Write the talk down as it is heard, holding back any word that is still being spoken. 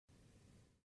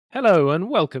Hello and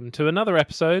welcome to another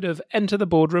episode of Enter the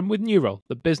Boardroom with Nurole,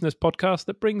 the business podcast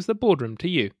that brings the boardroom to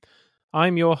you.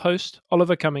 I'm your host,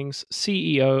 Oliver Cummings,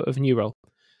 CEO of Nurole.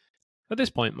 At this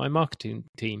point, my marketing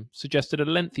team suggested a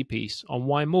lengthy piece on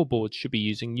why more boards should be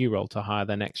using Nurole to hire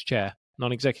their next chair,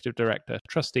 non-executive director,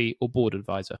 trustee or board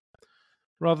advisor.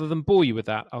 Rather than bore you with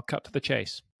that, I'll cut to the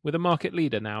chase. We're the market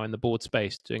leader now in the board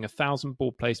space, doing 1,000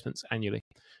 board placements annually.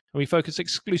 And we focus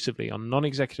exclusively on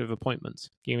non-executive appointments,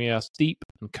 giving us deep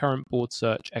and current board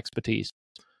search expertise.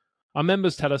 Our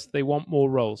members tell us they want more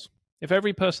roles. If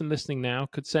every person listening now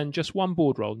could send just one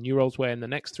board role Nurole's way in the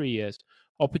next 3 years,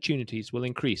 opportunities will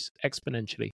increase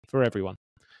exponentially for everyone.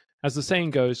 As the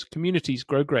saying goes, communities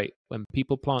grow great when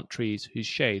people plant trees whose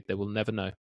shade they will never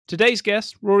know. Today's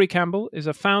guest, Rory Campbell, is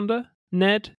a founder,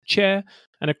 NED, chair,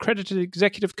 and accredited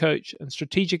executive coach and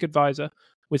strategic advisor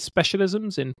with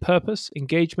specialisms in purpose,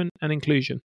 engagement, and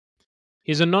inclusion.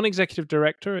 He is a non-executive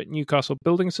director at Newcastle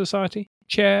Building Society,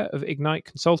 chair of Ignite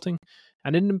Consulting,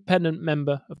 and independent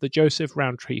member of the Joseph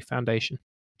Rowntree Foundation.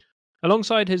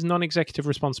 Alongside his non-executive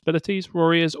responsibilities,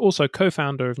 Rory is also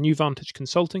co-founder of New Vantage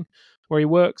Consulting, where he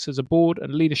works as a board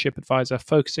and leadership advisor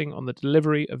focusing on the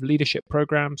delivery of leadership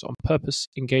programs on purpose,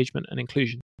 engagement, and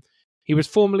inclusion. He was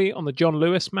formerly on the John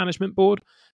Lewis Management Board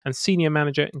and Senior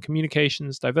Manager in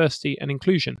Communications, Diversity and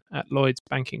Inclusion at Lloyds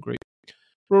Banking Group.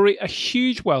 Rory, a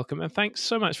huge welcome and thanks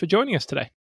so much for joining us today.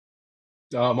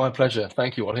 My pleasure.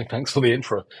 Thank you, Ollie. Thanks for the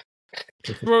intro.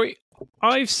 Rory,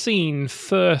 I've seen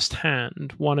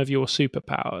firsthand one of your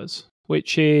superpowers,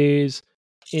 which is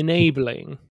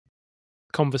enabling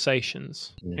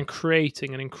conversations and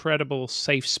creating an incredible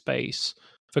safe space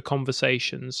for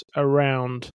conversations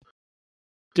around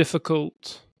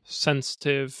difficult,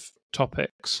 sensitive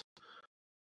topics.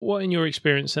 What, in your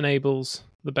experience, enables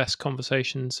the best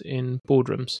conversations in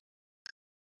boardrooms?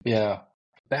 Yeah,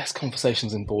 best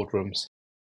conversations in boardrooms.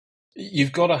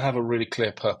 You've got to have a really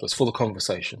clear purpose for the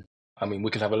conversation. I mean,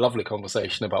 we could have a lovely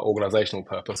conversation about organizational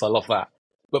purpose. I love that.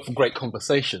 But for great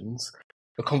conversations,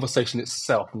 the conversation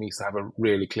itself needs to have a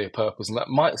really clear purpose. And that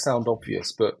might sound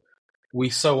obvious, but we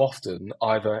so often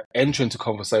either enter into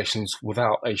conversations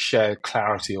without a shared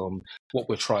clarity on what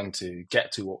we're trying to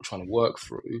get to, what we're trying to work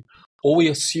through, or we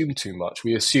assume too much.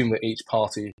 We assume that each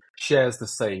party shares the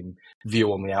same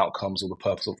view on the outcomes or the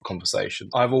purpose of the conversation.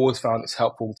 I've always found it's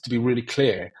helpful to be really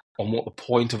clear on what the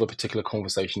point of a particular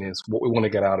conversation is, what we want to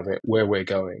get out of it, where we're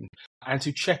going, and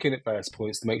to check in at various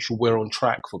points to make sure we're on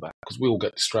track for that, because we all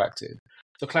get distracted.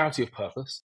 So clarity of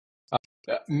purpose,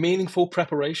 meaningful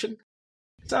preparation.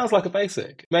 Sounds like a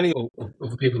basic. Many of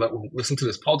the people that will listen to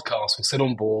this podcast will sit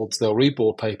on boards, they'll read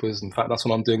board papers. In fact, that's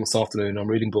what I'm doing this afternoon. I'm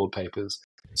reading board papers.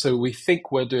 So we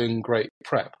think we're doing great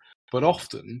prep, but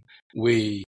often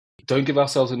we don't give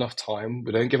ourselves enough time.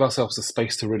 We don't give ourselves the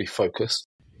space to really focus.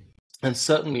 And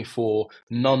certainly for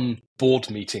non-board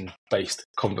meeting-based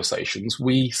conversations,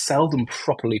 we seldom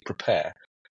properly prepare,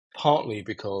 partly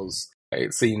because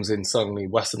it seems in certainly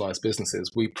westernized businesses,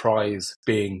 we prize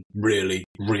being really,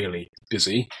 really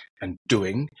busy and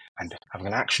doing and having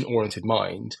an action-oriented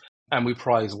mind, and we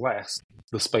prize less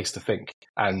the space to think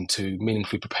and to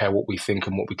meaningfully prepare what we think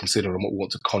and what we consider and what we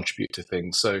want to contribute to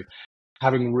things. So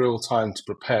having real time to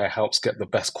prepare helps get the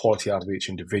best quality out of each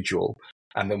individual.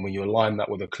 And then when you align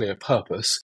that with a clear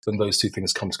purpose, then those two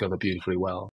things come together beautifully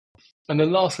well. And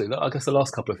then lastly, I guess the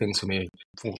last couple of things for me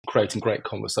for creating great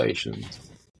conversations.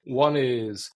 One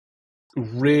is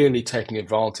really taking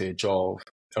advantage of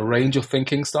a range of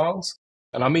thinking styles.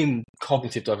 And I mean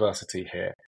cognitive diversity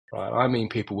here, right? I mean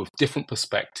people with different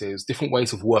perspectives, different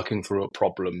ways of working through a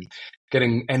problem,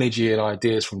 getting energy and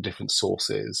ideas from different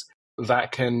sources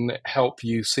that can help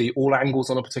you see all angles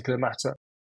on a particular matter,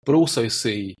 but also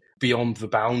see beyond the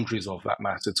boundaries of that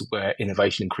matter to where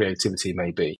innovation and creativity may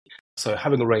be. So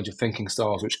having a range of thinking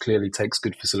styles, which clearly takes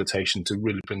good facilitation to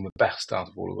really bring the best out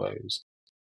of all of those.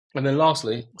 And then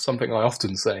lastly, something I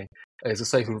often say is a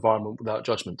safe environment without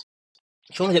judgment.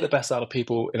 If you want to get the best out of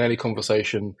people in any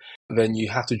conversation, then you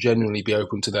have to genuinely be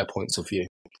open to their points of view.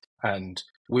 And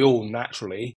we all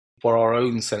naturally, for our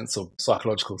own sense of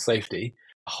psychological safety,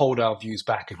 hold our views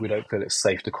back if we don't feel it's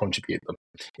safe to contribute them,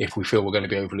 if we feel we're going to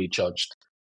be overly judged.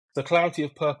 The clarity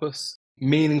of purpose,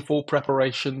 meaningful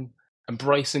preparation,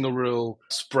 embracing a real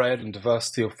spread and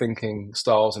diversity of thinking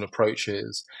styles and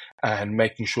approaches, and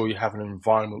making sure you have an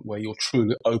environment where you're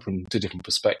truly open to different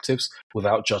perspectives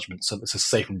without judgment, so it's a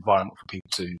safe environment for people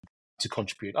to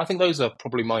contribute. I think those are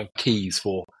probably my keys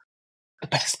for the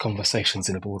best conversations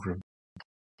in a boardroom.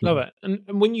 Love it. And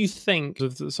when you think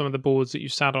of some of the boards that you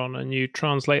sat on and you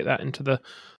translate that into the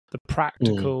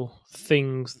practical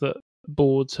things that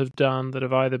boards have done that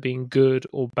have either been good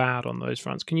or bad on those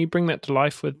fronts. Can you bring that to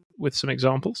life with some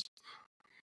examples?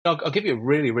 I'll give you a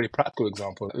really, really practical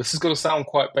example. This is going to sound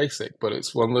quite basic, but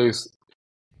it's one of those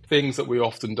things that we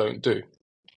often don't do.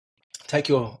 Take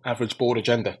your average board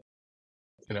agenda.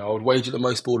 I would wager that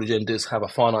most board agendas have a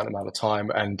finite amount of time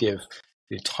and give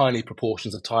tiny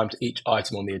proportions of time to each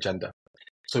item on the agenda.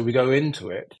 So we go into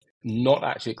it not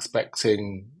actually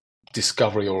expecting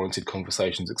discovery-oriented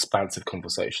conversations, expansive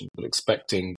conversations, but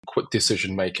expecting quick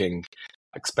decision-making,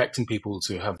 expecting people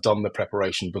to have done the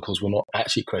preparation, because we're not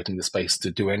actually creating the space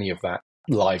to do any of that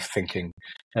live thinking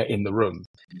in the room.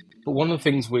 But one of the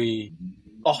things we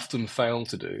often fail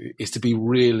to do is to be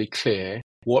really clear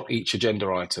what each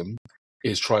agenda item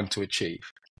is trying to achieve.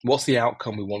 What's the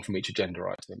outcome we want from each agenda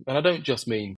item? And I don't just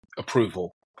mean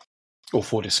approval or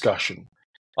for discussion.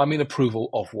 I mean approval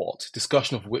of what?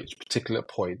 Discussion of which particular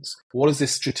points? What is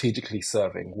this strategically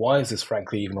serving? Why is this,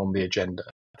 frankly, even on the agenda?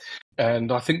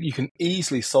 And I think you can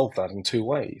easily solve that in two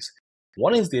ways.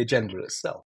 One is the agenda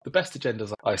itself. The best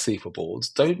agendas I see for boards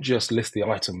don't just list the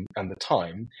item and the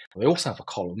time. They also have a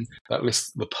column that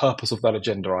lists the purpose of that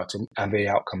agenda item and the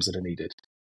outcomes that are needed.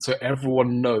 So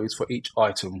everyone knows for each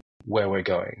item where we're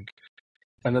going.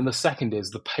 And then the second is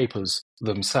the papers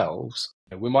themselves.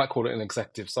 We might call it an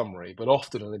executive summary, but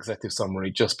often an executive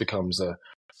summary just becomes a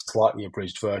slightly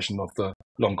abridged version of the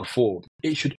longer form.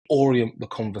 It should orient the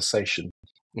conversation,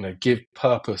 give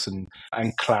purpose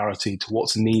and clarity to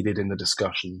what's needed in the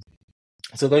discussion.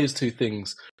 So those two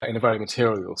things in a very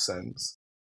material sense.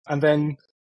 And then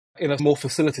in a more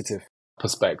facilitative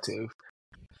perspective,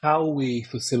 how we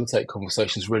facilitate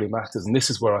conversations really matters. And this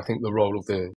is where I think the role of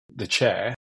the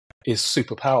chair is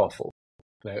super powerful.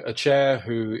 A chair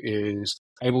who is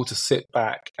able to sit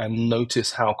back and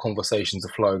notice how conversations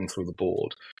are flowing through the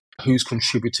board, who's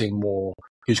contributing more,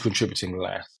 who's contributing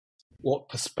less, what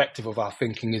perspective of our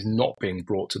thinking is not being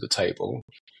brought to the table,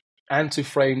 and to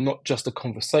frame not just a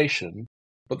conversation,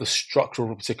 but the structure of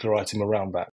a particular item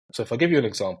around that. So if I give you an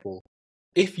example,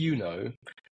 if you know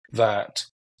that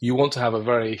you want to have a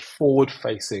very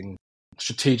forward-facing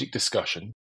strategic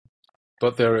discussion,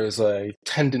 but there is a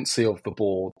tendency of the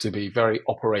board to be very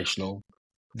operational,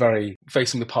 very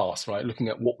facing the past, right? Looking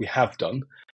at what we have done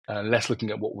and less looking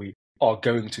at what we are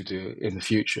going to do in the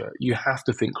future. You have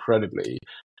to think credibly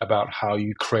about how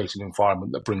you create an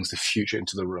environment that brings the future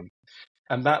into the room.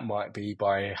 And that might be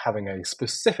by having a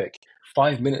specific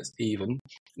 5 minutes even,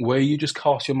 where you just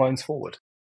cast your minds forward.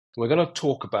 We're going to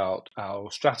talk about our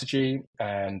strategy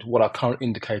and what our current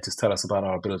indicators tell us about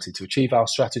our ability to achieve our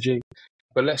strategy.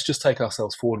 But let's just take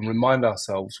ourselves forward and remind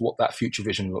ourselves what that future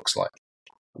vision looks like.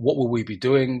 What will we be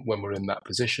doing when we're in that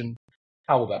position?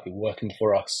 How will that be working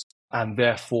for us? And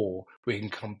therefore, we can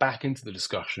come back into the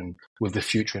discussion with the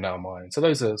future in our mind. So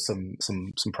those are some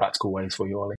practical ways for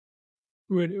you, Ollie.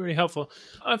 Really, really helpful.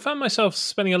 I found myself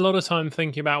spending a lot of time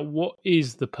thinking about what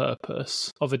is the purpose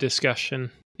of a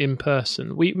discussion in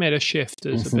person. We made a shift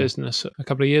as a business a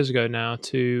couple of years ago now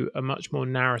to a much more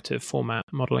narrative format,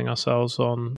 modeling ourselves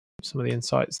on some of the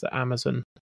insights that Amazon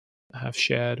have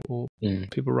shared or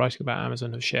people writing about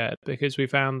Amazon have shared, because we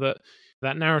found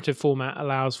that narrative format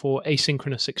allows for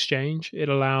asynchronous exchange. It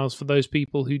allows for those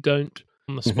people who don't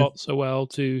on the spot so well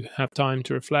to have time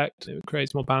to reflect. It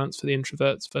creates more balance for the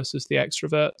introverts versus the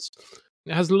extroverts.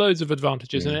 It has loads of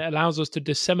advantages and it allows us to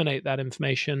disseminate that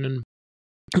information and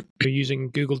using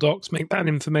Google Docs, make that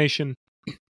information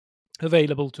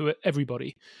available to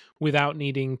everybody without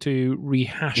needing to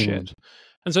rehash it.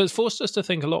 And so it's forced us to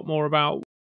think a lot more about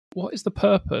what is the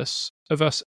purpose of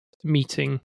us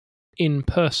meeting in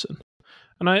person.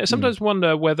 And I sometimes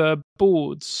wonder whether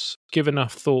boards give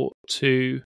enough thought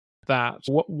to that.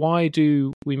 Why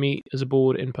do we meet as a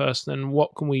board in person, and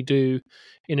what can we do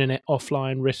in an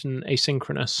offline, written,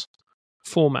 asynchronous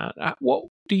format? What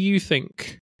do you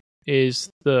think is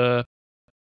the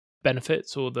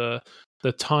benefits or the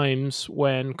times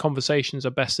when conversations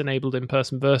are best enabled in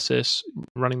person versus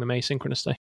running them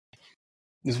asynchronously?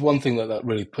 There's one thing that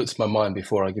really puts my mind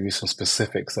before I give you some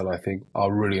specifics that I think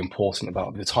are really important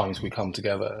about the times we come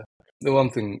together. The one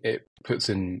thing it puts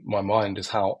in my mind is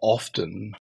how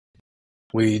often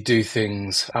we do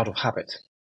things out of habit.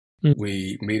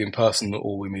 We meet in person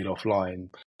or we meet offline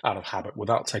out of habit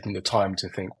without taking the time to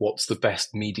think what's the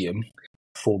best medium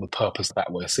for the purpose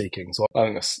that we're seeking. So I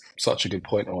think that's such a good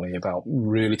point, Ollie, about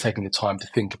really taking the time to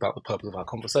think about the purpose of our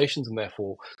conversations and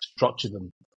therefore structure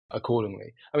them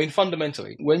accordingly. I mean,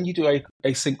 fundamentally, when you do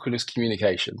asynchronous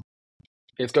communication,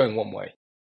 it's going one way,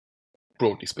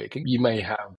 broadly speaking. You may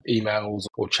have emails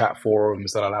or chat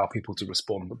forums that allow people to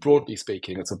respond, but broadly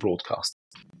speaking, it's a broadcast.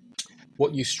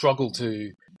 What you struggle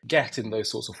to get in those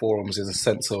sorts of forums is a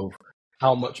sense of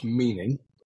how much meaning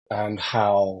and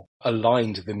how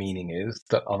aligned the meaning is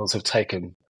that others have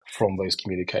taken from those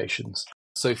communications.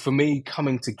 So for me,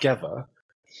 coming together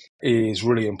is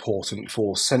really important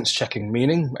for sense-checking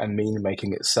meaning and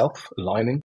meaning-making itself,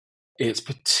 aligning. It's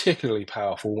particularly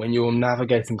powerful when you're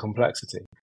navigating complexity.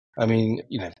 I mean,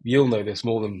 you'll know this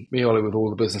more than me, Ollie, with all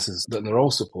the businesses that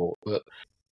Nurole support, but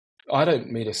I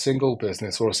don't meet a single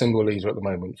business or a single leader at the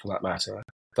moment, for that matter,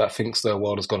 that thinks their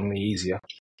world has got any easier,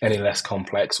 any less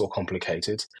complex or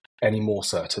complicated, any more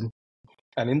certain.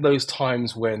 And in those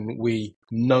times when we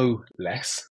know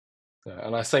less,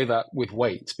 and I say that with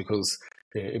weight because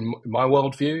in my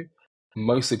worldview,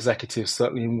 most executives,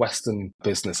 certainly in Western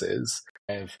businesses,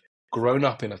 have grown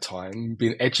up in a time,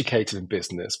 been educated in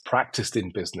business, practiced in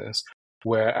business,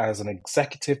 where as an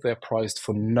executive, they're prized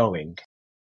for knowing,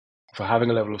 for having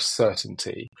a level of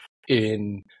certainty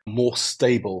in more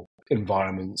stable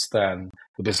environments than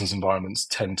the business environments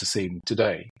tend to seem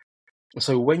today.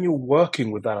 So when you're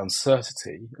working with that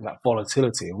uncertainty and that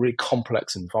volatility in really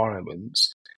complex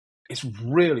environments, it's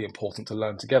really important to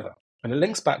learn together. And it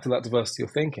links back to that diversity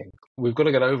of thinking. We've got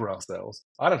to get over ourselves.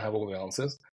 I don't have all the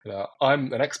answers.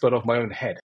 I'm an expert of my own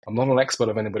head. I'm not an expert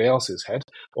of anybody else's head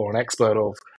or an expert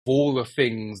of all the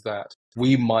things that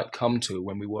we might come to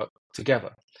when we work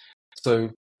together. So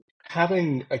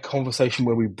having a conversation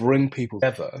where we bring people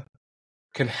together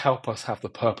can help us have the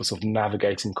purpose of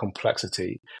navigating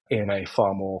complexity in a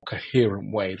far more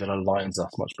coherent way that aligns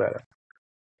us much better.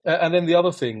 And then the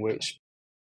other thing, which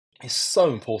is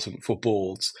so important for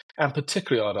boards, and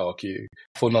particularly, I'd argue,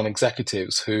 for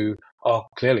non-executives who are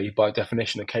clearly, by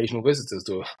definition, occasional visitors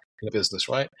to a business,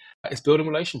 right? It's building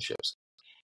relationships.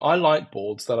 I like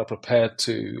boards that are prepared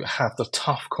to have the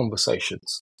tough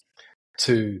conversations,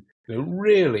 to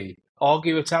really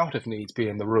argue it out if needs be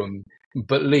in the room,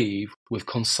 but leave with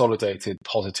consolidated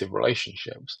positive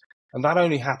relationships. And that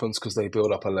only happens because they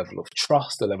build up a level of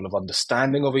trust, a level of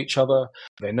understanding of each other.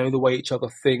 They know the way each other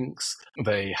thinks.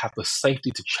 They have the safety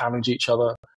to challenge each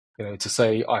other, to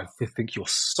say, I think you're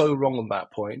so wrong on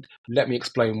that point. Let me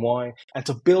explain why, and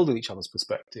to build on each other's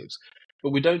perspectives.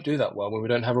 But we don't do that well when we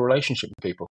don't have a relationship with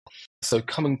people. So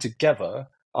coming together,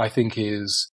 I think,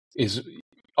 is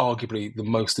arguably the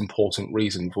most important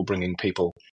reason for bringing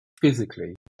people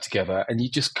physically together, and you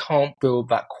just can't build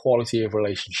that quality of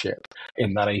relationship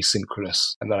in that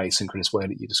asynchronous way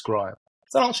that you describe.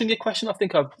 Is that answering your question? I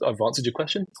think I've answered your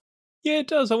question. Yeah, it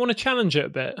does. I want to challenge it a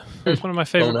bit. It's one of my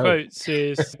favorite quotes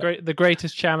is the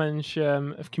greatest challenge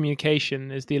of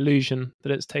communication is the illusion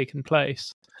that it's taken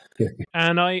place.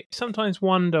 And I sometimes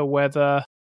wonder whether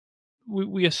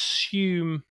we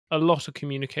assume a lot of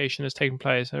communication has taken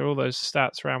place. There are all those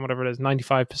stats around whatever it is,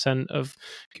 95% of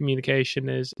communication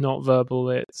is not verbal,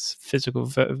 it's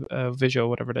physical, visual,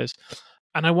 whatever it is.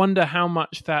 And I wonder how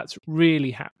much that's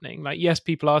really happening. Like, yes,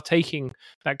 people are taking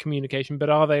that communication, but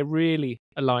are they really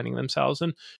aligning themselves?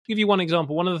 And to give you one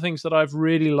example, one of the things that I've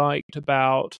really liked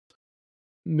about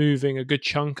moving a good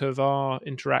chunk of our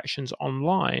interactions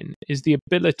online is the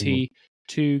ability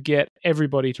to get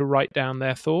everybody to write down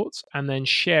their thoughts and then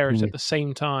share it at the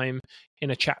same time in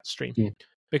a chat stream,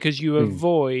 because you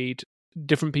avoid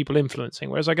different people influencing.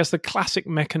 Whereas I guess the classic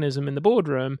mechanism in the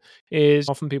boardroom is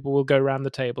often people will go around the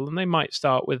table and they might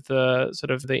start with the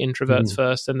sort of the introverts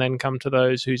first and then come to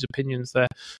those whose opinions are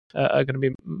going to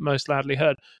be most loudly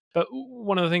heard. But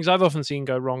one of the things I've often seen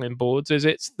go wrong in boards is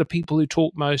it's the people who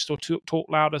talk most or talk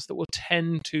loudest that will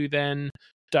tend to then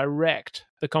direct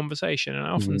the conversation. And I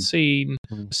often seen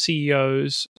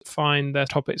CEOs find their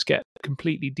topics get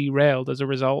completely derailed as a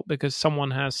result because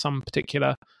someone has some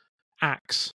particular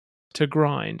axe to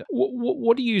grind.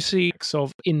 What do you see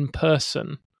of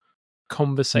in-person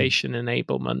conversation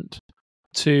enablement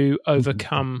to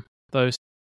overcome those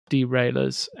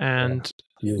derailers and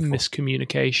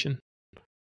miscommunication?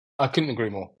 I couldn't agree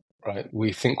more, right?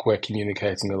 We think we're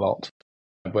communicating a lot,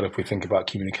 but if we think about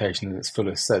communication in its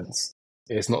fullest sense,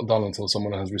 it's not done until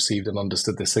someone has received and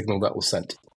understood the signal that was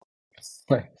sent.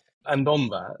 And on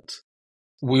that,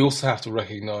 we also have to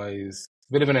recognize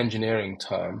a bit of an engineering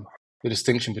term, the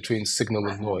distinction between signal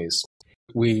and noise.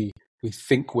 We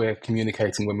think we're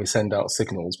communicating when we send out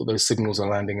signals, but those signals are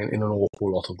landing in an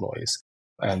awful lot of noise.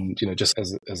 And, just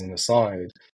as an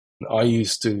aside, I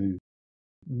used to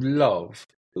love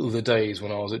the days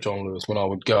when I was at John Lewis, when I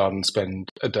would go out and spend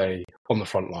a day on the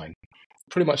front line.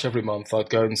 Pretty much every month I'd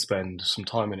go and spend some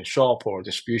time in a shop or a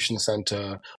distribution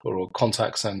center or a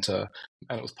contact center.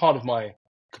 And it was part of my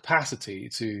capacity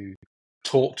to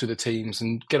talk to the teams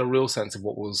and get a real sense of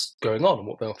what was going on and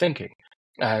what they were thinking.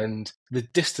 And the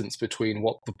distance between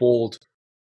what the board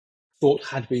thought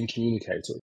had been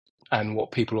communicated and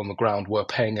what people on the ground were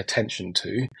paying attention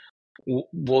to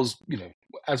was,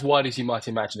 as wide as you might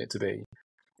imagine it to be.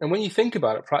 And when you think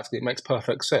about it practically, it makes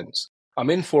perfect sense. I'm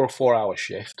in for a 4-hour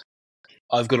shift.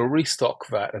 I've got to restock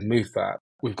that and move that.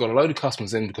 We've got a load of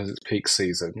customers in because it's peak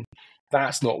season.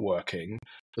 That's not working.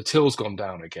 The till's gone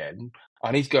down again.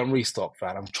 I need to go and restock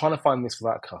that. I'm trying to find this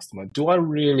for that customer. Do I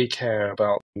really care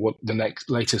about what the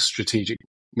latest strategic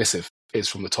missive is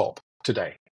from the top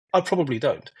today? I probably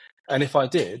don't. And if I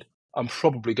did, I'm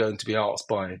probably going to be asked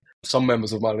by some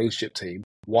members of my leadership team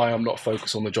why I'm not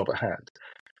focused on the job at hand.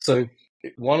 So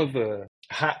one of the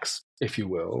hacks, if you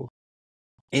will,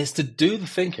 is to do the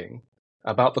thinking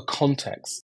about the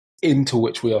context into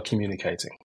which we are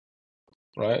communicating.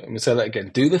 Right? Let me say that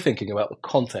again. Do the thinking about the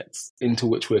context into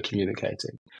which we're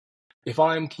communicating. If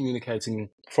I'm communicating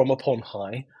from upon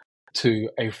high to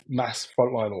a mass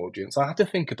frontline audience, I have to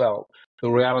think about the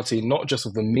reality not just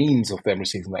of the means of them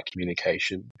receiving that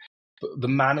communication, but the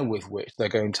manner with which they're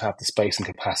going to have the space and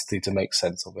capacity to make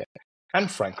sense of it. And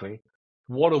frankly,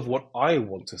 what I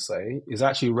want to say is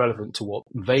actually relevant to what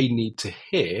they need to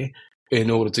hear in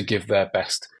order to give their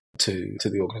best to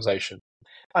the organization.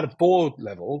 At a board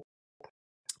level,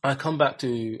 I come back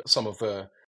to some of the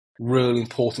real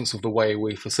importance of the way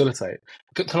we facilitate.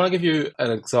 Can I give you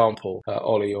an example,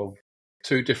 Ollie, of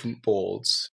 2 different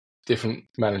boards, different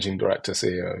managing director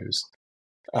CEOs,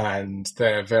 and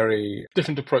their very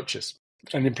different approaches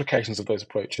and the implications of those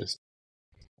approaches.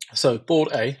 So board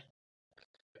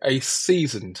a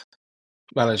seasoned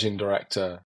managing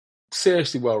director,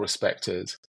 seriously well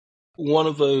respected, one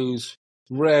of those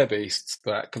rare beasts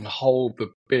that can hold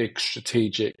the big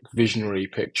strategic visionary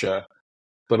picture,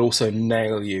 but also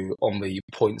nail you on the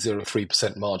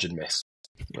 0.03% margin miss,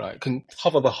 right? Can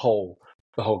cover the whole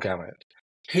gamut.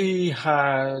 He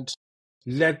had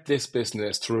led this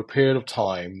business through a period of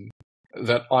time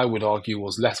that I would argue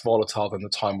was less volatile than the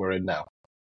time we're in now,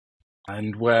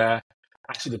 and where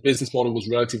actually the business model was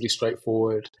relatively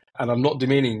straightforward. And I'm not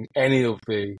demeaning any of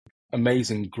the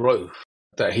amazing growth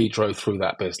that he drove through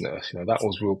that business. That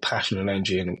was real passion and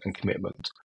energy and commitment.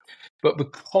 But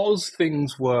because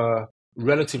things were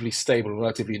relatively stable and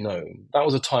relatively known, that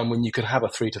was a time when you could have a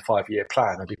 3 to 5 year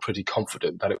plan and be pretty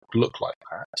confident that it would look like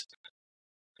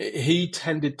that. He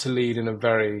tended to lead in a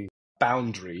very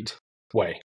boundaried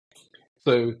way.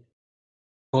 So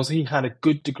because he had a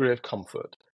good degree of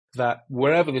comfort that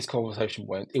wherever this conversation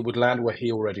went, it would land where he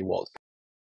already was.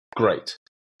 Great.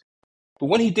 But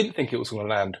when he didn't think it was going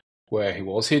to land where he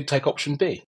was, he'd take option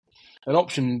B. And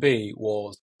option B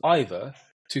was either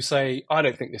to say, I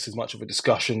don't think this is much of a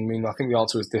discussion. I think the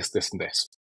answer is this, this, and this.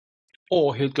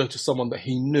 Or he'd go to someone that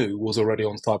he knew was already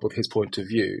on side with his point of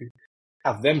view,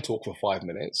 have them talk for 5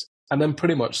 minutes, and then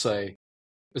pretty much say,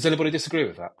 does anybody disagree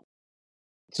with that?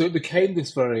 So it became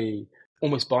this very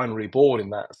almost binary board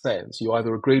in that sense. You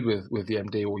either agreed with the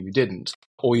MD or you didn't,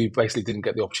 or you basically didn't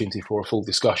get the opportunity for a full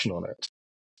discussion on it.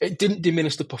 It didn't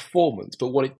diminish the performance, but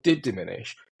what it did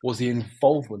diminish was the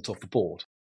involvement of the board.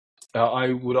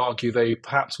 I would argue they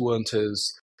perhaps weren't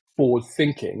as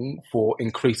forward-thinking for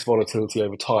increased volatility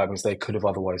over time as they could have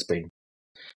otherwise been.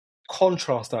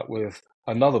 Contrast that with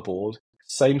another board,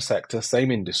 same sector, same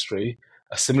industry,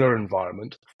 a similar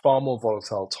environment, far more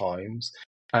volatile times,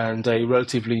 and a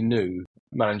relatively new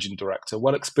managing director,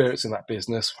 well experienced in that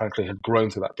business, frankly, had grown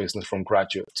through that business from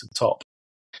graduate to the top.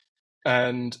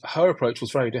 And her approach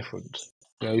was very different.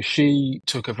 She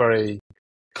took a very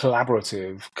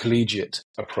collaborative, collegiate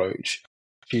approach.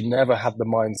 She never had the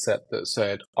mindset that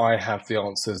said, I have the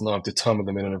answers and I've determined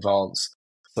them in advance.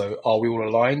 So are we all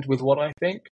aligned with what I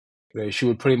think? She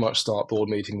would pretty much start board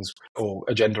meetings or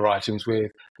agenda items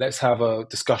with, let's have a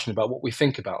discussion about what we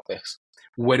think about this.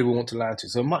 Where do we want to land to?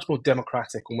 So a much more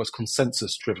democratic, almost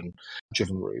consensus-driven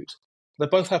route. They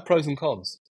both have pros and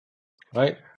cons,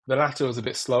 right? The latter is a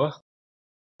bit slower.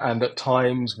 And at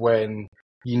times when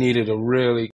you needed a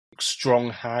really strong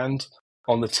hand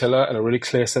on the tiller and a really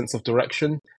clear sense of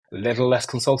direction, a little less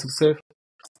consultative.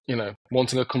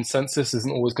 Wanting a consensus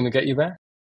isn't always going to get you there.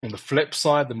 On the flip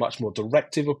side, the much more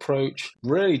directive approach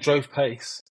really drove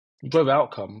pace, drove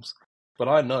outcomes. But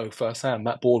I know firsthand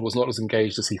that board was not as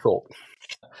engaged as he thought.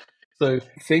 So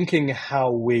thinking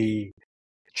how we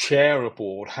chair a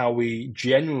board, how we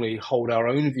generally hold our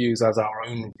own views as our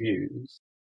own views,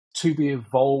 to be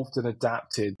evolved and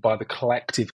adapted by the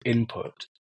collective input,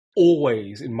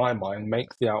 always, in my mind,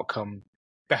 makes the outcome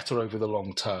better over the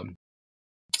long term.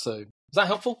 So, is that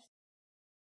helpful?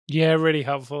 Yeah, really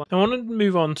helpful. I want to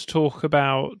move on to talk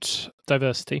about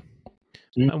diversity.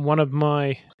 And one of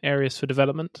my areas for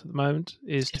development at the moment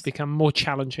is to become more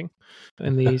challenging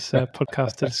in these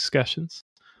podcast discussions.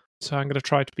 So I'm going to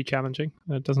try to be challenging.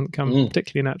 It doesn't come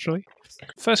particularly naturally.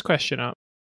 First question up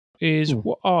is,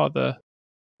 what are the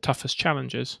toughest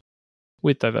challenges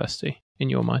with diversity in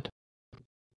your mind?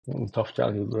 Tough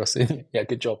challenges with diversity. Yeah,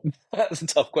 good job. That's a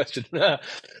tough question.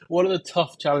 What are the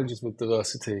tough challenges with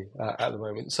diversity at the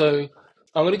moment? So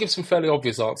I'm going to give some fairly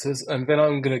obvious answers, and then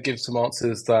I'm going to give some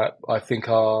answers that I think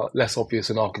are less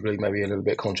obvious and arguably maybe a little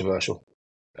bit controversial.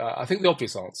 I think the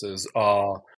obvious answers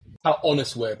are how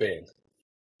honest we're being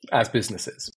as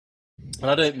businesses. And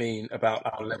I don't mean about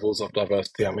our levels of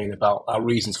diversity, I mean about our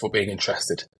reasons for being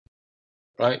interested,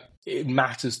 right? It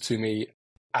matters to me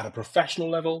at a professional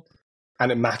level,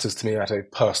 and it matters to me at a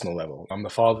personal level. I'm the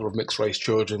father of mixed race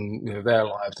children, their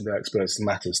lives and their experience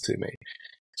matters to me.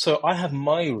 So I have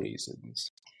my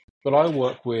reasons, but I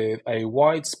work with a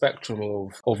wide spectrum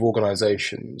of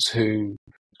organizations who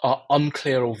are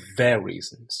unclear of their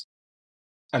reasons.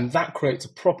 And that creates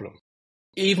a problem,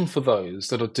 even for those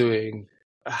that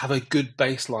have a good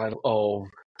baseline of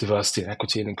diversity and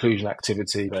equity and inclusion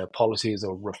activity. Their policies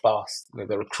are robust,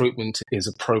 their recruitment is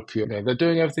appropriate, they're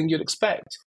doing everything you'd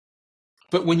expect.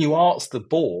 But when you ask the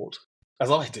board,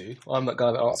 as I do, I'm that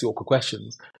guy that asks the awkward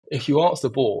questions. If you ask the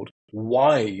board,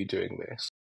 why are you doing this?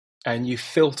 And you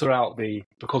filter out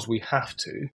because we have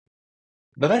to,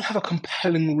 they don't have a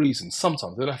compelling reason.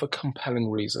 Sometimes they don't have a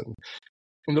compelling reason.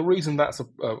 And the reason that's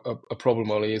a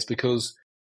problem, Ollie, is because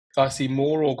I see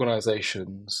more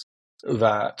organizations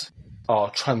that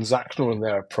are transactional in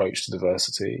their approach to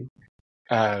diversity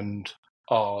and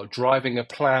are driving a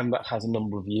plan that has a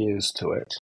number of years to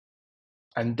it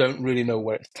and don't really know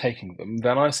where it's taking them.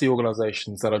 Then I see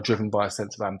organizations that are driven by a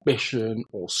sense of ambition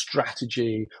or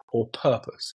strategy or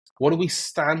purpose. What do we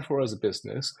stand for as a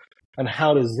business, and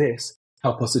how does this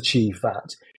help us achieve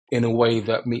that in a way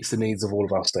that meets the needs of all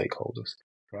of our stakeholders?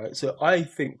 Right. So I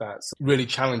think that's really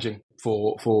challenging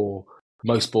for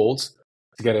most boards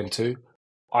to get into.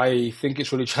 I think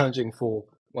it's really challenging for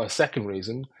my second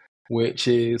reason, which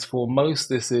is for most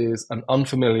this is an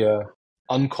unfamiliar,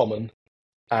 uncommon,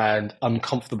 and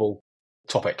uncomfortable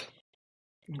topic.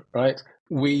 Right?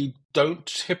 We don't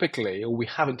typically, or we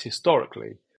haven't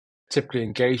historically, typically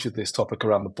engaged with this topic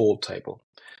around the board table,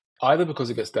 either because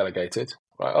it gets delegated.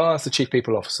 Right? Oh, that's the chief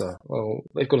people officer. Well,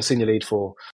 they've got a senior lead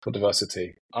for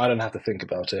diversity. I don't have to think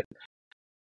about it.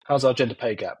 How's our gender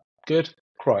pay gap? Good?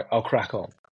 Right, I'll crack on.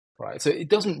 Right. So it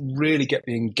doesn't really get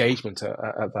the engagement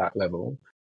at that level.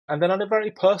 And then on a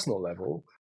very personal level,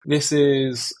 this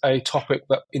is a topic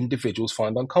that individuals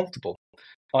find uncomfortable,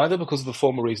 either because of the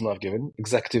former reason I've given.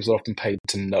 Executives are often paid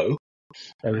to know,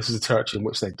 and this is a territory in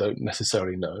which they don't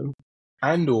necessarily know,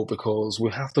 and or because we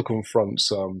have to confront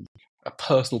some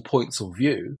personal points of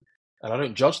view, and I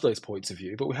don't judge those points of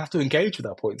view, but we have to engage with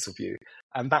our points of view,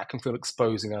 and that can feel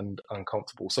exposing and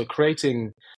uncomfortable. So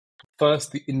creating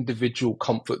first the individual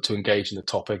comfort to engage in the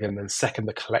topic, and then second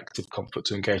the collective comfort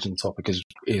to engage in the topic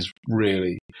is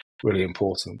really, really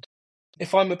important.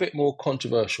 If I'm a bit more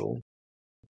controversial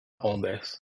on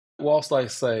this, whilst I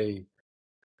say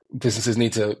businesses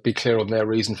need to be clear on their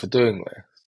reason for doing this,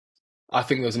 I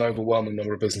think there's an overwhelming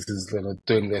number of businesses that are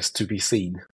doing this to be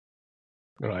seen.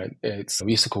 Right?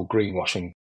 We used to call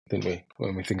greenwashing, didn't we?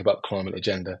 When we think about the climate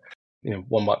agenda,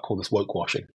 one might call this woke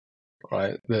washing.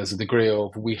 Right? There's a degree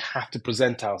of we have to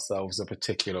present ourselves a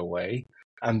particular way,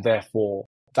 and therefore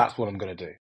that's what I'm going to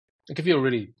do. I'll give you a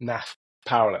really naff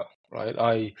parallel.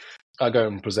 Right? I go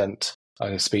and present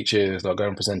speeches. I'll go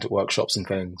and present at workshops and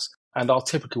things, and I'll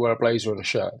typically wear a blazer and a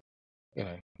shirt.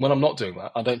 When I'm not doing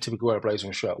that, I don't typically wear a blazer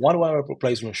and a shirt. Why do I wear a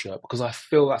blazer and a shirt? Because I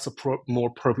feel that's a more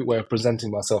appropriate way of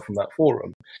presenting myself in that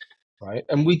forum, right?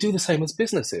 And we do the same as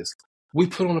businesses. We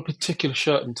put on a particular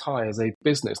shirt and tie as a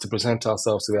business to present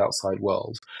ourselves to the outside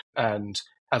world. And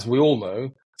as we all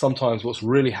know, sometimes what's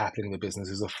really happening in the business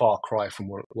is a far cry from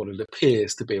what it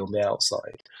appears to be on the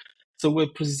outside. So we're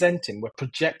projecting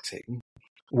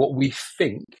what we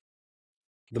think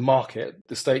the market,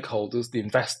 the stakeholders, the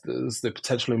investors, the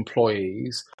potential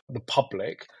employees, the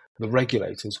public, the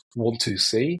regulators want to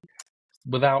see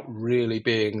without really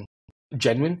being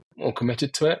genuine or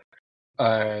committed to it.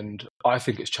 And I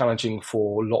think it's challenging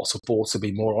for lots of boards to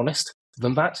be more honest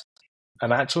than that.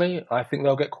 And actually, I think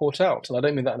they'll get caught out. And I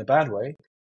don't mean that in a bad way.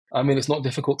 I mean, it's not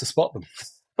difficult to spot them.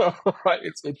 Right?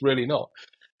 It's really not.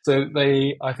 So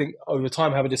they, I think, over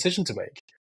time have a decision to make.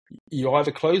 You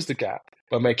either close the gap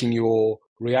by making your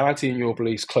reality and your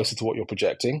beliefs closer to what you're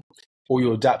projecting, or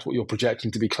you adapt what you're projecting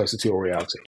to be closer to your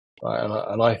reality. Right?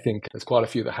 And I think there's quite a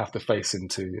few that have to face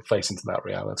into that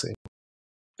reality.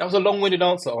 That was a long-winded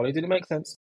answer, Ollie. Did it make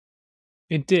sense?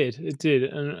 It did,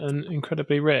 and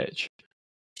incredibly rich.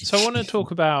 So I want to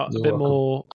talk about a bit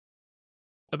more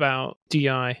about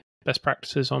DI best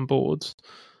practices on boards.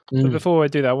 But before I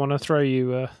do that, I want to throw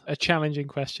you a challenging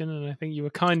question, and I think you were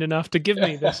kind enough to give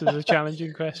me this as a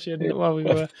challenging question while we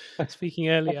were speaking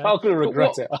earlier. I'm going to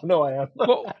regret it. I know I am.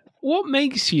 What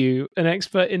makes you an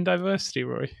expert in diversity,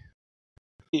 Rory?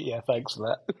 Yeah, thanks for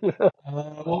that.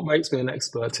 What makes me an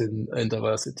expert in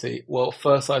diversity? Well,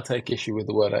 first, I take issue with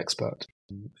the word expert.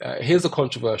 Here's a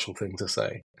controversial thing to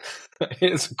say.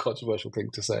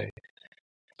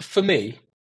 For me,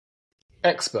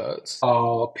 experts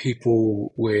are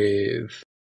people with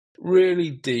really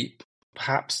deep,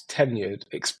 perhaps tenured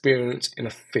experience in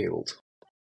a field.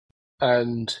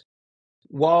 And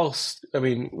whilst,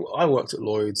 I worked at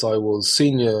Lloyd's, I was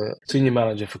senior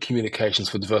manager for communications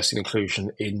for diversity and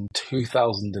inclusion in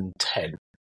 2010.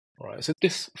 Right, so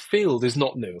this field is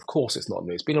not new. Of course, it's not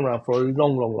new. It's been around for a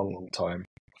long time.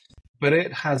 But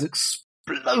it has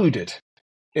exploded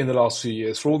in the last few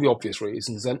years for all the obvious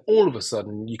reasons. And all of a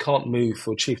sudden, you can't move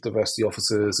for chief diversity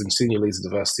officers and senior leads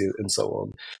of diversity and so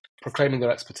on, proclaiming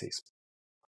their expertise.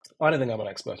 I don't think I'm an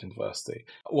expert in diversity.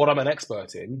 What I'm an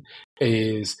expert in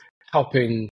is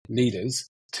helping leaders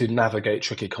to navigate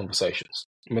tricky conversations.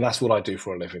 That's what I do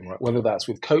for a living, right? Whether that's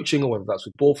with coaching or whether that's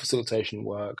with board facilitation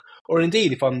work, or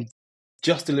indeed if I'm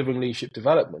just delivering leadership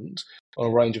development on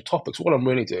a range of topics, what I'm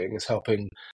really doing is helping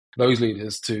those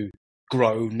leaders to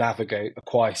grow, navigate,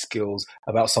 acquire skills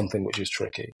about something which is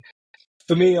tricky.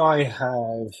 For me, I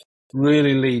have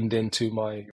really leaned into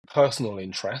my personal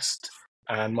interest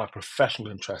and my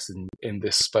professional interest in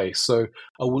this space. So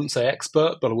I wouldn't say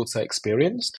expert, but I would say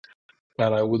experienced.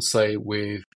 And I would say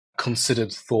with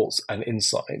considered thoughts and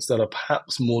insights that are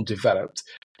perhaps more developed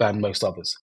than most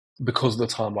others because of the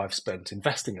time I've spent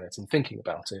investing in it and thinking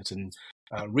about it and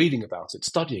reading about it,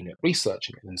 studying it,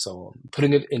 researching it, and so on,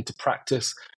 putting it into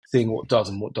practice, seeing what does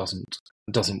and what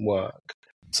doesn't work.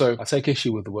 So I take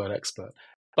issue with the word expert.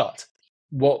 But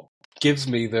what gives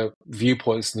me the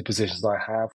viewpoints and the positions I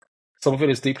have, some of it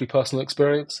is deeply personal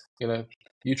experience.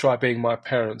 You try being my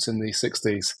parents in the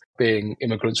 60s, being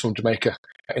immigrants from Jamaica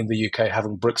in the UK,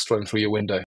 having bricks thrown through your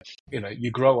window. You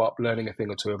grow up learning a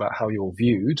thing or two about how you're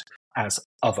viewed as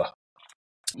other.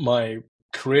 My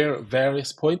career at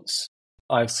various points,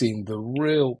 I've seen the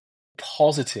real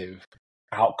positive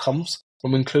outcomes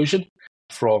from inclusion,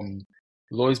 from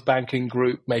Lloyds Banking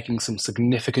Group making some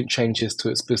significant changes to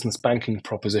its business banking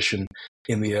proposition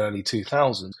in the early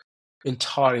 2000s,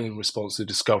 entirely in response to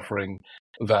discovering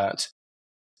that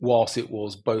whilst it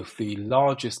was both the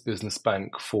largest business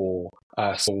bank for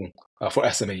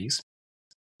SMEs,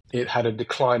 it had a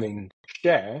declining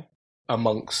share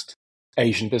amongst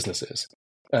Asian businesses.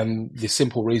 And the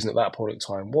simple reason at that point in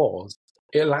time was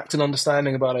it lacked an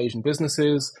understanding about Asian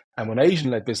businesses. And when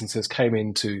Asian-led businesses came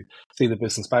in to see the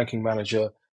business banking manager,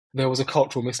 there was a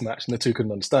cultural mismatch and the two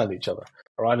couldn't understand each other.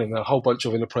 Right? And a whole bunch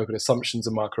of inappropriate assumptions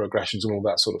and microaggressions and all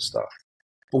that sort of stuff.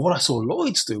 But what I saw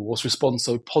Lloyds do was respond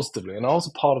so positively. And I was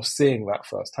a part of seeing that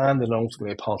firsthand and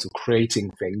ultimately a part of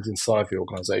creating things inside the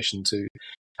organisation to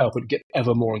help it get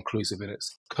ever more inclusive in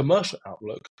its commercial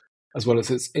outlook as well as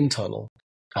its internal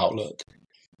outlook.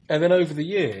 And then over the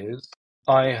years,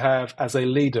 I have, as a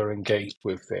leader, engaged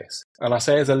with this. And I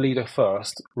say as a leader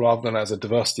first, rather than as a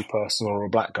diversity person or a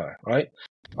black guy, right?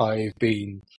 I've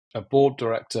been a board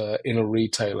director in a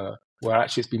retailer where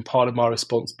actually it's been part of my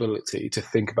responsibility to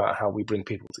think about how we bring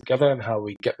people together and how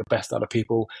we get the best out of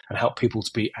people and help people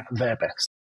to be at their best.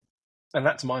 And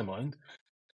that, to my mind,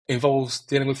 involves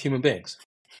dealing with human beings.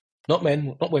 Not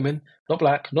men, not women, not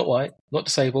black, not white, not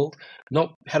disabled,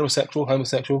 not heterosexual,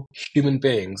 homosexual, human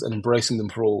beings, and embracing them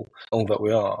for all that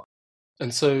we are.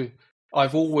 And so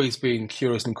I've always been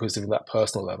curious and inquisitive at that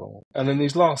personal level. And in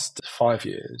these last 5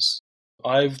 years,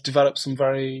 I've developed some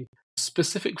very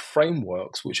specific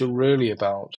frameworks which are really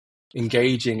about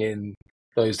engaging in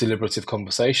those deliberative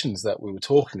conversations that we were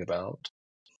talking about.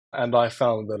 And I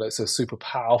found that it's a super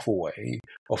powerful way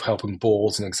of helping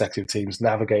boards and executive teams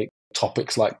navigate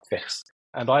topics like this.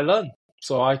 And I learn.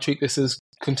 So I treat this as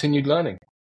continued learning.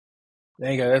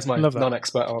 There you go. There's my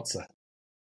non-expert answer.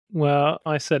 Well,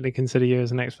 I certainly consider you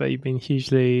as an expert. You've been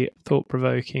hugely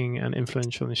thought-provoking and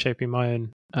influential in shaping my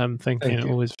own thinking. I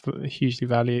always hugely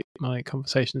value my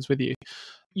conversations with you.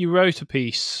 You wrote a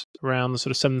piece around the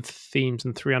sort of 7 themes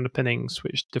and 3 underpinnings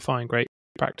which define great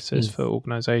practices for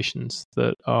organisations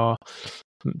that are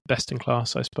best in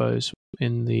class, I suppose,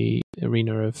 in the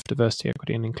arena of diversity,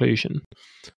 equity and inclusion.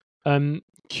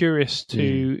 Curious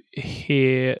to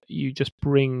hear you just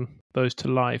bring those to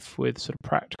life with sort of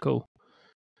practical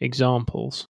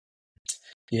examples.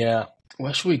 Yeah.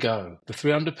 Where should we go? The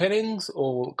 3 underpinnings,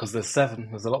 or because there's 7,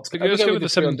 there's a lot to go. Let's go with the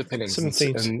 7 underpinnings. 7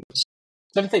 themes.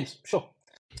 7 themes, sure.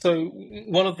 So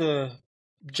one of the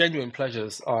genuine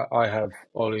pleasures I have,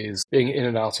 Ollie, is being in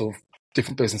and out of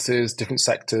different businesses, different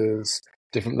sectors,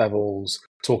 different levels,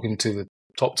 talking to the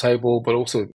top table, but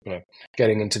also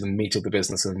getting into the meat of the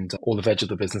business and all the veg of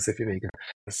the business, if you're vegan,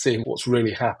 seeing what's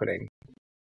really happening.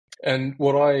 And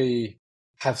what I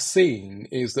have seen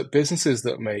is that businesses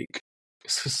that make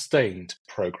sustained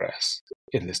progress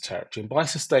in this territory, and by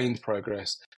sustained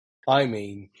progress, I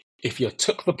mean if you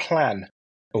took the plan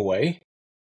away,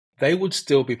 they would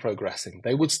still be progressing.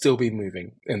 They would still be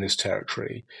moving in this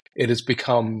territory. It has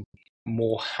become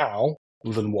more how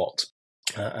than what.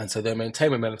 And so they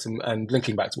maintain momentum, and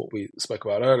linking back to what we spoke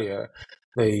about earlier,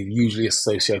 they've usually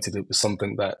associated it with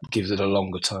something that gives it a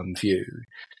longer term view.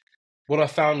 What I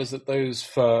found is that those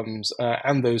firms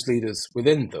and those leaders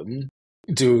within them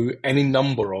do any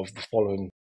number of the following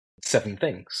 7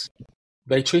 things.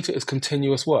 They treat it as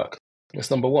continuous work. That's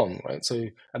number 1, right? So,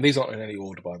 and these aren't in any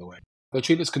order, by the way. They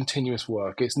treat it as continuous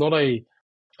work. It's not a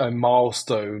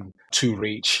milestone to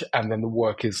reach and then the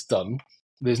work is done.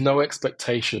 There's no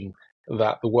expectation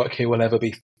that the work here will ever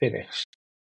be finished.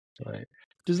 Right?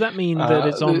 Does that mean that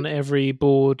it's on every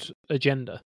board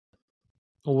agenda?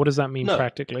 Or what does that mean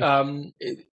practically?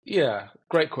 Yeah,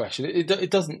 great question. It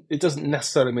doesn't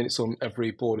necessarily mean it's on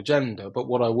every board agenda, but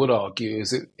what I would argue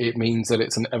is it means that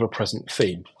it's an ever-present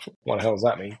theme. What the hell does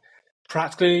that mean?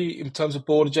 Practically, in terms of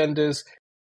board agendas,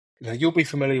 you'll be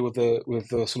familiar with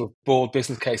the sort of board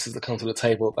business cases that come to the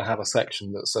table that have a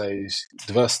section that says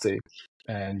diversity,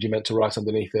 and you're meant to write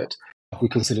underneath it, we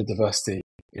consider diversity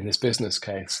in this business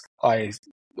case. I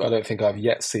don't think I've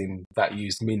yet seen that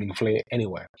used meaningfully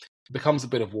anywhere. It becomes a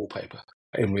bit of wallpaper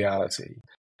in reality.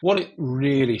 What it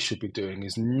really should be doing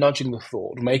is nudging the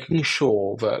thought, making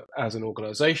sure that as an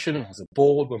organisation, as a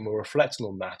board, when we're reflecting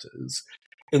on matters,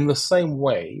 in the same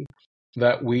way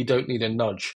that we don't need a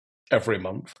nudge every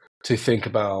month to think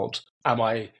about, am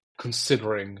I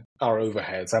considering our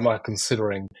overheads? Am I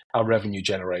considering our revenue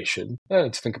generation? You don't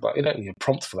need to think about, you don't need a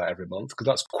prompt for that every month because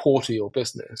that's core to your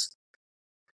business.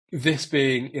 This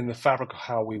being in the fabric of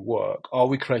how we work, are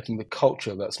we creating the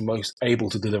culture that's most able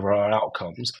to deliver our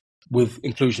outcomes, with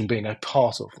inclusion being a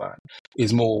part of that,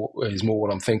 is more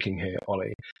what I'm thinking here,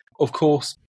 Ollie. Of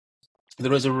course,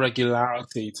 there is a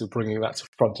regularity to bringing that to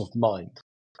front of mind.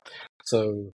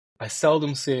 So I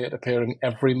seldom see it appearing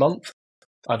every month.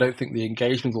 I don't think the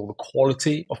engagement or the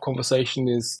quality of conversation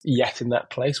is yet in that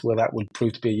place where that would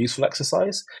prove to be a useful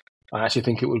exercise. I actually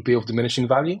think it would be of diminishing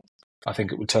value. I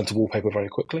think it would turn to wallpaper very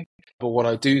quickly. But what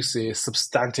I do see is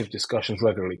substantive discussions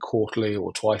regularly, quarterly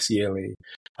or twice yearly,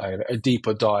 a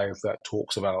deeper dive that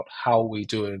talks about how are we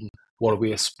doing, what are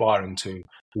we aspiring to,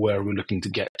 where are we looking to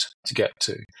get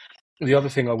to. The other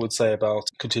thing I would say about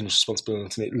continuous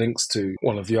responsibility, and it links to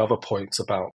one of the other points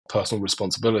about personal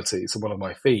responsibility. So one of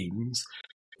my themes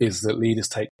is that leaders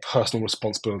take personal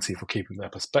responsibility for keeping their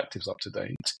perspectives up to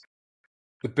date.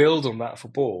 The build on that for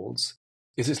boards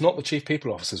is it's not the chief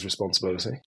people officer's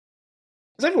responsibility.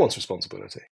 It's everyone's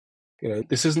responsibility.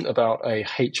 This isn't about a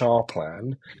HR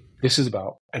plan. This is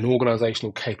about an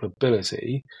organizational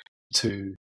capability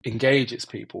to engage its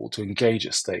people, to engage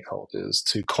its stakeholders,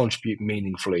 to contribute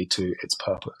meaningfully to its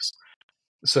purpose.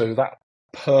 So that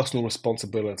personal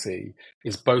responsibility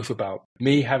is both about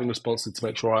me having responsibility to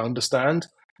make sure I understand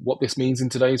what this means in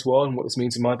today's world and what this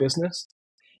means in my business.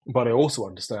 But I also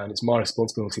understand it's my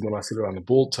responsibility when I sit around the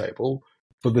board table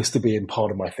for this to be in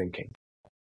part of my thinking.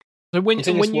 So when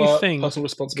you think personal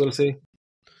responsibility,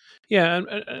 yeah,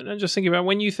 and just thinking about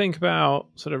when you think about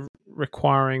sort of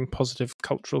requiring positive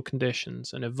cultural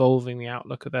conditions and evolving the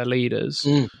outlook of their leaders,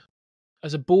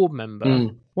 as a board member,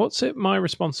 what's it my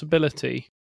responsibility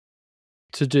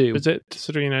to do? Is it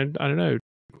sort of, I don't know,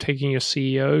 taking your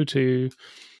CEO to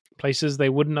places they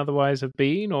wouldn't otherwise have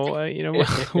been, or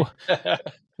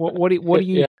what do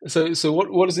you? Yeah. So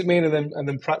what does it mean, and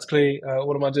then practically,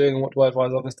 what am I doing, and what do I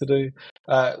advise others to do?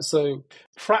 So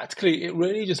practically, it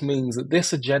really just means that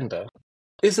this agenda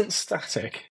isn't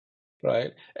static,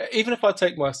 right? Even if I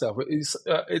take myself,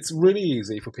 it's really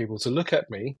easy for people to look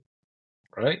at me,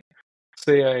 right,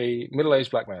 see a middle-aged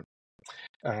black man,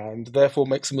 and therefore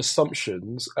make some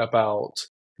assumptions about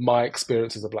my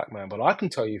experience as a black man. But I can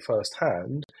tell you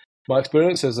firsthand, my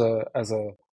experience as a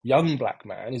young black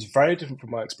man is very different from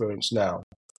my experience now.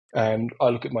 And I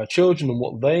look at my children and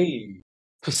what they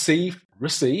perceive,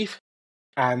 receive,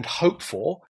 and hope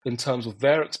for in terms of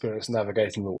their experience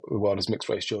navigating the world as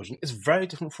mixed-race children is very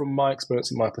different from my experience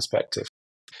and my perspective.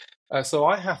 So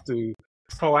I have to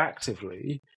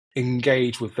proactively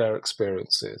engage with their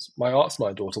experiences. I ask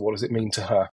my daughter, what does it mean to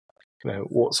her?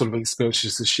 What sort of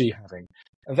experiences is she having?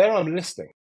 And there I'm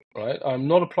listening, right? I'm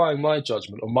not applying my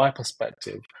judgment or my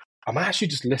perspective. I'm actually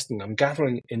just listening. I'm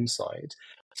gathering insight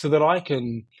so that I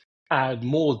can add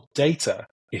more data,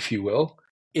 if you will,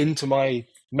 into my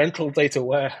mental data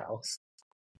warehouse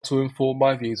to inform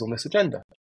my views on this agenda.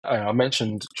 I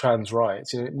mentioned trans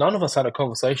rights. None of us had a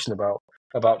conversation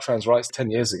about trans rights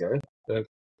 10 years ago.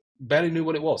 Barely knew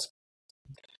what it was.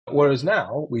 Whereas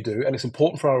now we do, and it's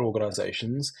important for our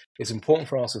organizations, it's important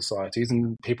for our societies,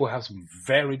 and people have some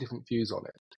very different views on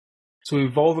it. So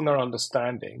evolving our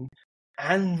understanding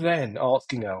and then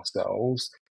asking ourselves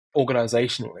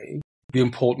organizationally the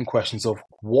important questions of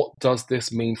what does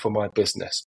this mean for my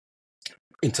business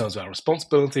in terms of our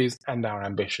responsibilities and our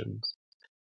ambitions.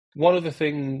 One of the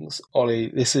things,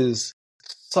 Ollie, this is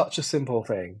such a simple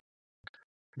thing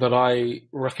that I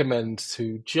recommend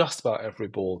to just about every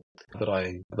board that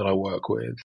I work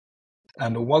with.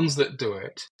 And the ones that do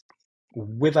it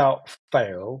without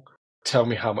fail tell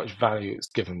me how much value it's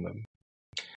given them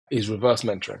is reverse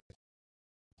mentoring,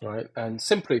 right? And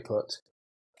simply put,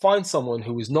 find someone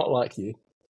who is not like you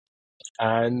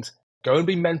and go and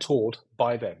be mentored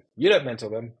by them. You don't mentor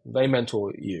them, they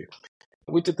mentor you.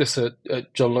 We did this at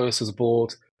John Lewis's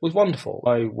board. It was wonderful.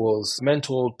 I was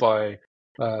mentored by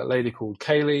a lady called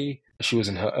Kaylee. She was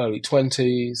in her early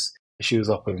 20s. She was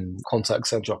up in contact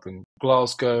centre up in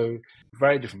Glasgow.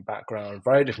 Very different background,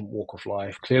 very different walk of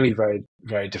life, clearly very,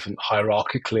 very different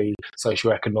hierarchically,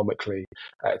 socioeconomically,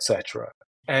 etc.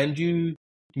 And you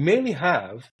merely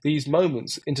have these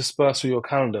moments interspersed through your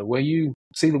calendar where you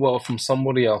see the world from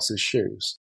somebody else's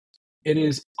shoes. It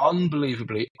is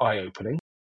unbelievably eye-opening.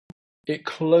 It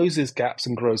closes gaps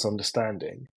and grows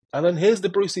understanding. And then here's the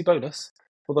Brucey bonus,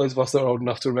 for those of us that are old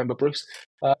enough to remember Bruce.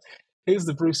 Here's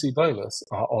the Brucey bonus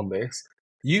on this.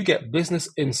 You get business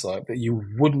insight that you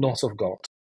would not have got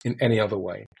in any other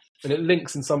way. And it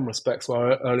links in some respects to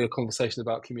our earlier conversation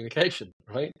about communication,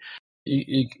 right?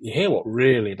 You hear what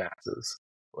really matters,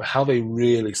 how they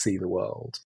really see the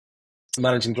world.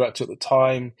 Managing director at the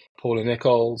time, Paula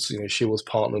Nichols, she was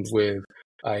partnered with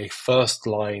a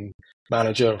first-line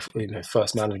manager,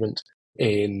 first management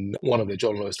in one of the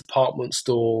John Lewis department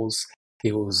stores.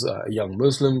 He was a young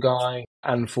Muslim guy.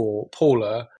 And for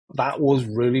Paula, that was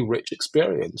really rich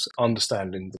experience,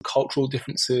 understanding the cultural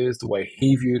differences, the way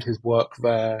he viewed his work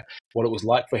there, what it was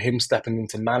like for him stepping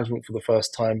into management for the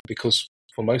first time. Because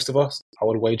for most of us, I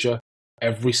would wager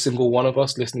every single one of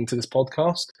us listening to this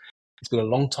podcast, it's been a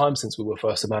long time since we were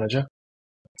first a manager,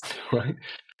 right?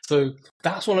 So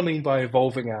that's what I mean by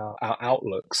evolving our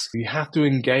outlooks. You have to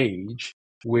engage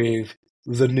with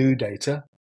the new data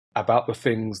about the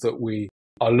things that we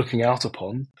are looking out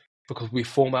upon, because we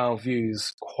form our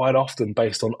views quite often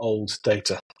based on old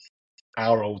data,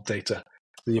 our old data.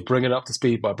 So you bring it up to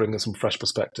speed by bringing some fresh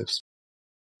perspectives.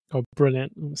 Oh,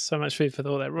 brilliant. So much food for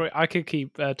thought there. Roy, I could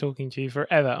keep talking to you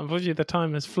forever. Unfortunately, the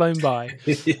time has flown by.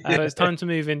 So it's time to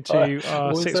move into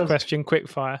our six-question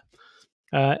quickfire,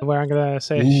 where I'm going to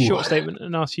say a short statement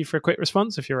and ask you for a quick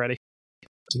response if you're ready.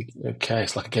 Okay,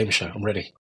 it's like a game show. I'm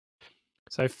ready.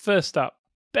 So first up,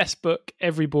 best book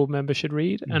every board member should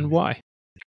read and why?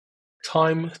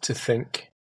 Time to Think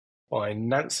by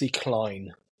Nancy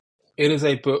Klein. It is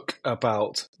a book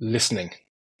about listening,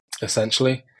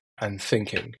 essentially, and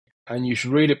thinking. And you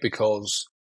should read it because,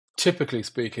 typically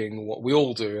speaking, what we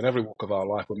all do in every walk of our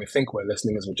life when we think we're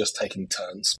listening is we're just taking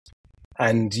turns.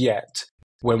 And yet,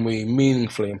 when we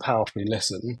meaningfully and powerfully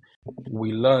listen,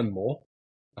 we learn more,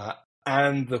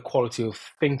 and the quality of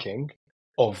thinking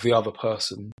of the other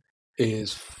person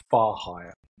is far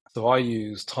higher. So I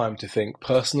use Time to Think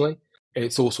personally.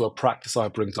 It's also a practice I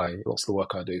bring to lots of the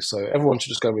work I do. So everyone should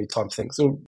just go read Time to Think.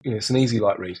 So it's an easy,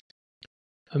 light read.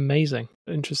 Amazing.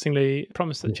 Interestingly,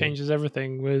 Promise That Changes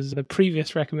Everything was the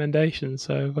previous recommendation.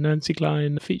 So Nancy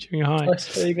Klein featuring a high.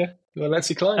 Nice. There you go. Well,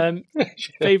 Nancy Klein.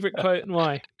 Favorite quote and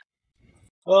why?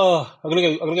 Oh, I'm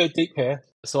gonna go deep here.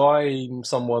 So I'm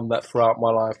someone that throughout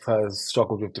my life has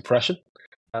struggled with depression.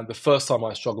 And the first time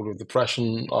I struggled with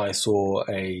depression, I saw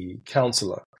a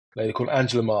counsellor, a lady called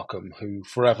Angela Markham, who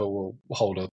forever will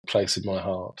hold a place in my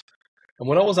heart. And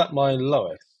when I was at my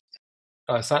lowest,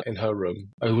 I sat in her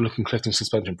room overlooking Clifton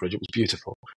Suspension Bridge. It was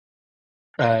beautiful.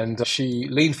 And she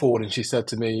leaned forward and she said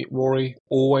to me, Rory,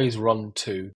 always run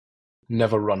to,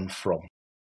 never run from.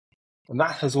 And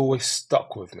that has always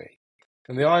stuck with me.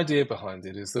 And the idea behind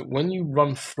it is that when you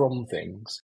run from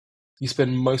things, you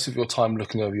spend most of your time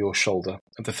looking over your shoulder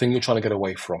at the thing you're trying to get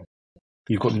away from.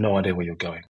 You've got no idea where you're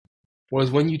going.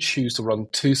 Whereas when you choose to run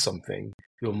to something,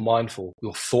 you're mindful,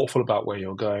 you're thoughtful about where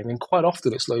you're going, and quite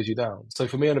often it slows you down. So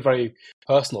for me, on a very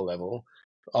personal level,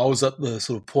 I was at the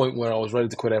sort of point where I was ready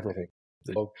to quit everything.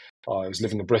 I was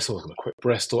living in Bristol, I was going to quit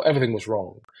Bristol, everything was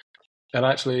wrong. And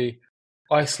actually,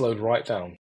 I slowed right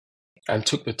down. and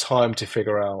took the time to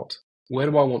figure out, where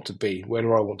do I want to be? Where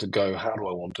do I want to go? How do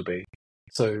I want to be?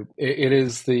 So it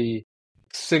is the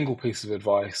single piece of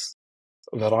advice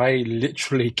that I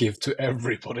literally give to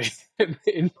everybody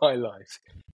in my life,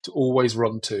 to always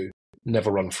run to,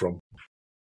 never run from.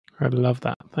 I love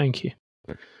that. Thank you.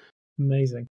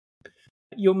 Amazing.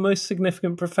 Your most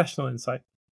significant professional insight?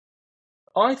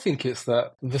 I think it's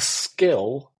that the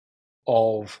skill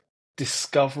of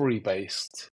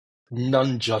discovery-based,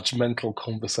 non-judgmental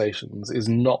conversations is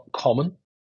not common,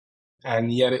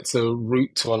 and yet it's a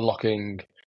route to unlocking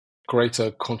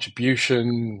greater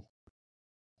contribution,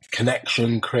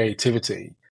 connection,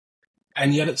 creativity.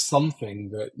 And yet it's something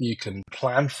that you can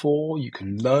plan for, you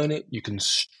can learn it, you can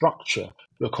structure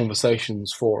your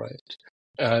conversations for it.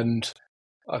 And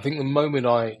I think the moment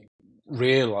I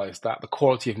realized that, the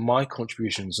quality of my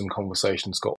contributions and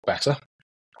conversations got better,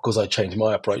 because I changed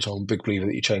my approach. I'm a big believer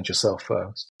that you change yourself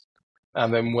first.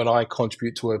 And then when I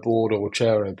contribute to a board or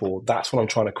chair a board, that's what I'm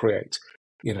trying to create.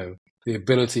 The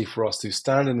ability for us to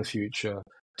stand in the future,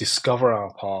 discover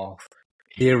our path,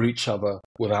 hear each other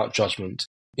without judgment.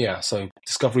 Yeah, so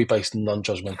discovery-based,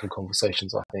 non-judgmental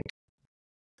conversations, I think.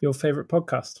 Your favorite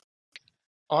podcast?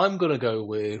 I'm going to go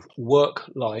with Work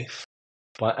Life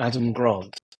by Adam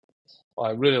Grant.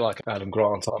 I really like Adam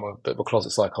Grant. I'm a bit of a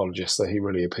closet psychologist, so he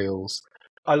really appeals.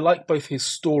 I like both his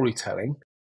storytelling,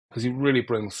 because he really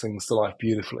brings things to life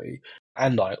beautifully,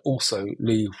 and I also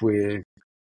leave with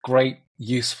great,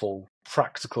 useful,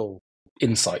 practical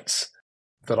insights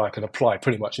that I can apply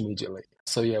pretty much immediately.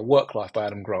 So yeah, Work Life by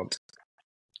Adam Grant.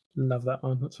 Love that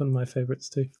one. That's one of my favourites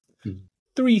too.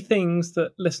 3 things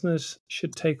that listeners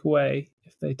should take away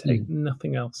if they take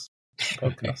nothing else.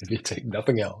 Podcast. If you take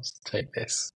nothing else, take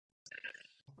this.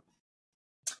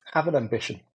 Have an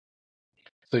ambition.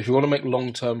 So if you want to make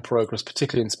long-term progress,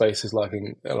 particularly in spaces like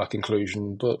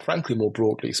inclusion, but frankly, more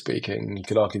broadly speaking, you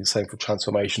could argue the same for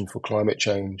transformation, for climate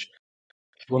change.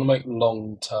 If you want to make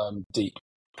long-term, deep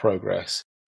progress,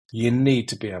 you need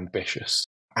to be ambitious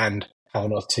and have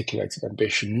an articulated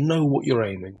ambition. Know what you're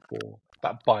aiming for.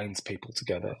 That binds people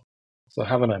together. So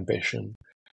have an ambition.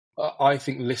 I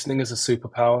think listening is a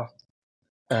superpower.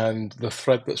 And the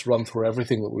thread that's run through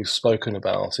everything that we've spoken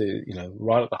about is,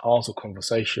 right at the heart of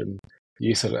conversation,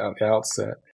 you said it at the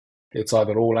outset, it's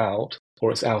either all out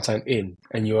or it's out and in.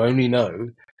 And you only know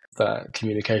that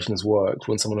communication has worked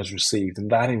when someone has received, and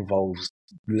that involves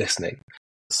listening.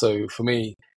 So for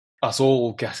me, us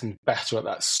all getting better at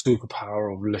that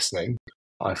superpower of listening,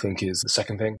 I think, is the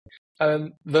second thing.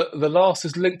 And the last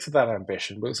is linked to that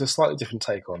ambition, but it's a slightly different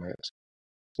take on it,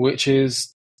 which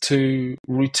is to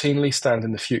routinely stand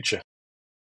in the future.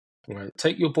 Right?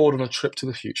 Take your board on a trip to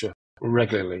the future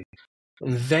regularly,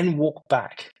 and then walk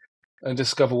back and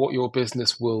discover what your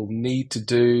business will need to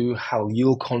do, how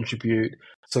you'll contribute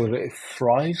so that it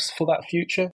thrives for that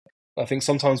future. I think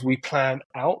sometimes we plan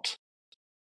out.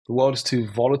 The world is too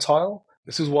volatile.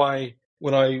 This is why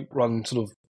when I run sort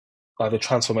of either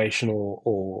transformation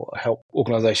or help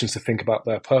organizations to think about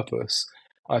their purpose,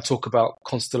 I talk about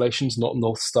constellations, not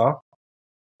North Star.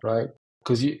 Right?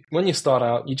 Because when you start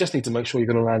out, you just need to make sure you're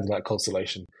going to land in that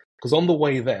constellation. Because on the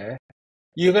way there,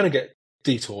 you're going to get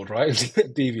detoured, right?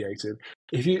 Deviated.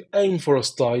 If you aim for a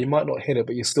star, you might not hit it,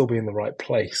 but you'll still be in the right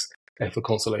place for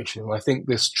constellation. And I think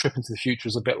this trip into the future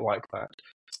is a bit like that.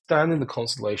 Stand in the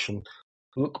constellation,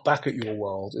 look back at your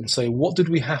world and say, what did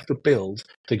we have to build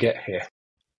to get here?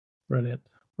 Brilliant.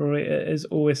 Rory, it is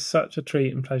always such a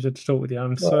treat and pleasure to talk with you.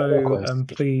 I'm so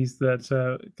pleased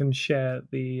that can share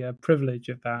the privilege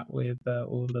of that with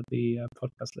all of the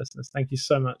podcast listeners. Thank you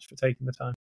so much for taking the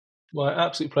time. My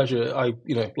absolute pleasure.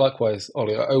 Likewise,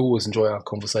 Ollie, I always enjoy our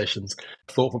conversations,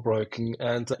 thought-provoking,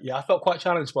 and I felt quite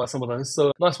challenged by some of those,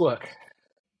 so nice work.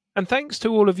 And thanks to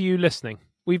all of you listening.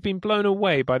 We've been blown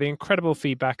away by the incredible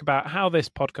feedback about how this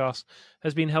podcast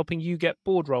has been helping you get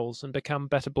board roles and become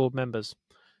better board members.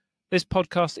 This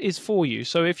podcast is for you,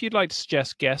 so if you'd like to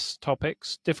suggest guests,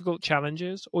 topics, difficult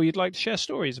challenges, or you'd like to share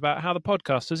stories about how the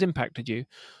podcast has impacted you,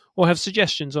 or have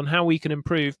suggestions on how we can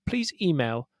improve, please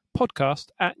email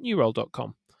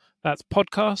podcast@nurole.com. That's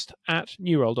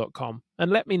podcast@nurole.com, and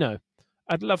let me know.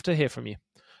 I'd love to hear from you.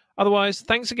 Otherwise,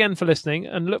 thanks again for listening,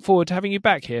 and look forward to having you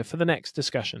back here for the next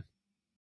discussion.